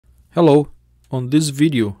Hello, on this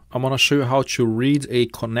video I'm going to show you how to read a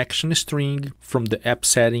connection string from the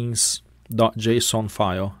appsettings.json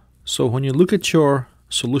file. So when you look at your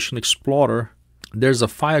Solution Explorer, there's a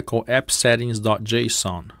file called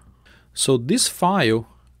appsettings.json. So this file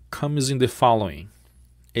comes in the following: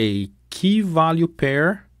 a key value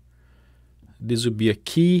pair, this will be a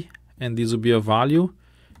key and this will be a value,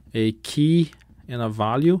 a key and a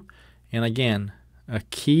value, and again a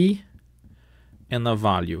key and a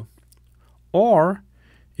value. Or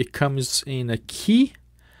it comes in a key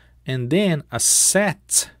and then a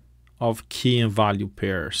set of key and value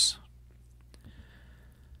pairs.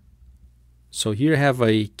 So here I have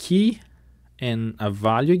a key and a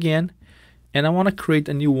value again, and I want to create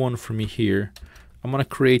a new one for me here. I'm going to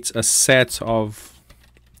create a set of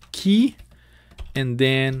key, and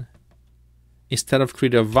then instead of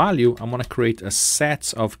create a value, I'm going to create a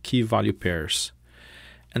set of key value pairs.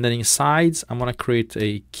 And then inside, I'm going to create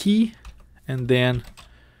a key and then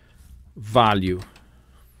value.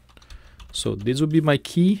 So this will be my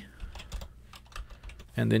key,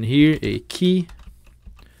 and then here a key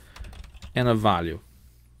and a value.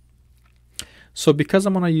 So because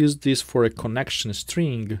I'm going to use this for a connection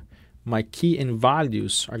string, my key and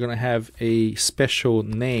values are going to have a special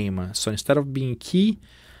name. So instead of being key,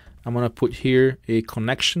 I'm going to put here a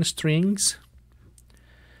connection strings,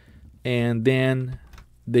 and then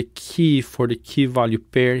the key for the key value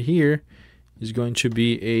pair here is going to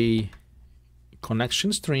be a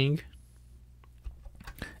connection string,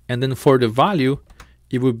 and then for the value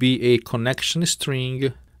it will be a connection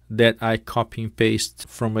string that I copy and paste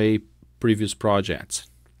from a previous project.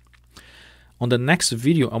 On the next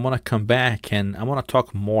video I'm going to come back and I want to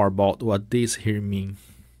talk more about what these here mean.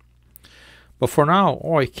 But for now,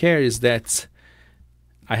 all I care is that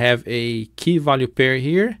I have a key value pair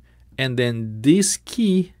here, and then this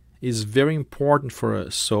key is very important for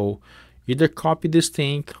us. So either copy this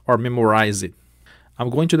thing or memorize it.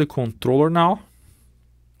 I'm going to the controller now,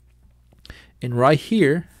 and right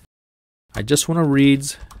here I just want to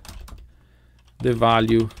read the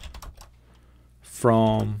value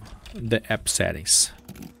from the app settings.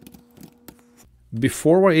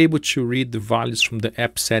 Before we're able to read the values from the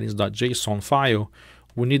appsettings.json file,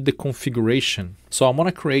 we need the configuration. So I'm going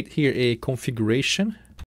to create here a configuration.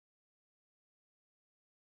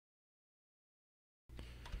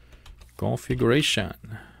 Configuration.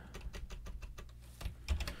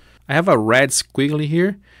 I have a red squiggly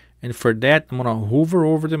here, and for that I'm going to hover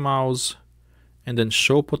over the mouse and then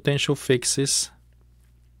show potential fixes,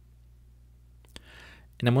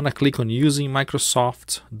 and I'm going to click on using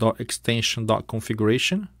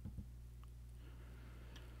Microsoft.extension.configuration.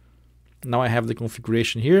 Now I have the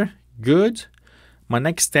configuration here. Good. My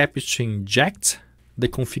next step is to inject the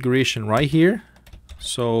configuration right here.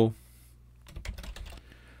 So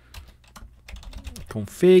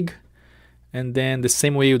config, and then the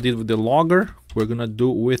same way you did with the logger, we're gonna do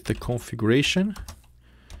with the configuration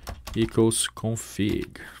equals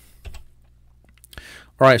config.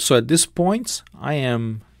 All right, so at this point I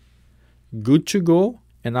am good to go,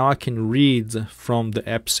 and now I can read from the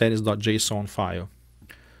appsettings.json file.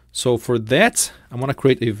 So for that I'm gonna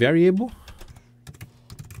create a variable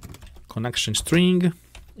connection string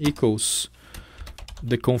equals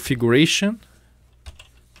the configuration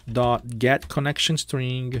dot get connection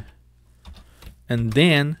string, and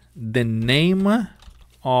then the name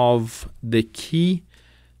of the key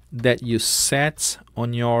that you set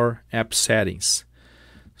on your app settings.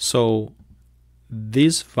 So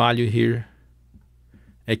this value here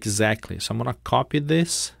exactly. So I'm gonna copy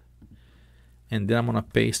this and then I'm gonna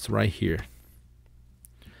paste right here.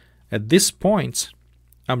 At this point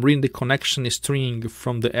I'm reading the connection string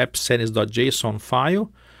from the appsettings.json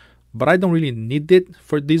file, but I don't really need it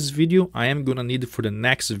for this video. I am gonna need it for the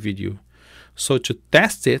next video. So to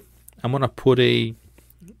test it, I'm gonna put a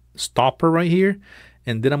stopper right here,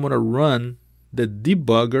 and then I'm gonna run the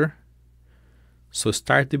debugger. So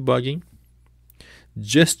start debugging,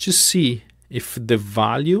 just to see if the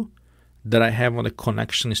value that I have on the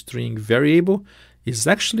connection string variable is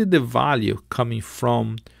actually the value coming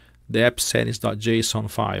from the appsettings.json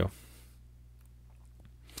file.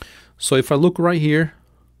 So if I look right here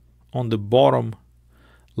on the bottom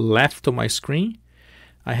left of my screen,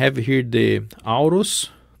 I have here the autos.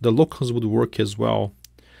 The locals would work as well,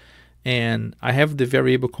 and I have the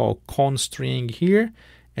variable called constring here,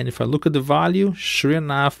 and if I look at the value, sure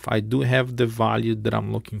enough I do have the value that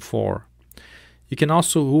I'm looking for. You can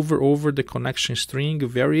also hover over the connection string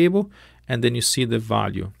variable, and then you see the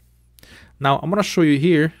value. Now I'm going to show you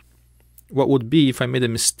here what would be if I made a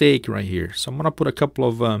mistake right here. So I'm going to put a couple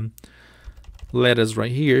of letters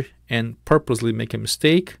right here, and purposely make a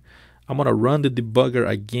mistake, I'm gonna run the debugger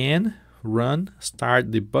again, run,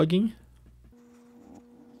 start debugging.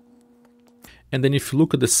 And then if you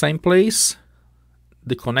look at the same place,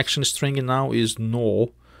 the connection string now is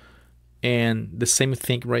null, and the same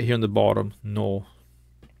thing right here on the bottom, null.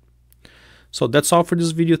 So that's all for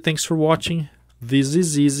this video. Thanks for watching. This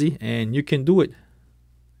is easy and you can do it.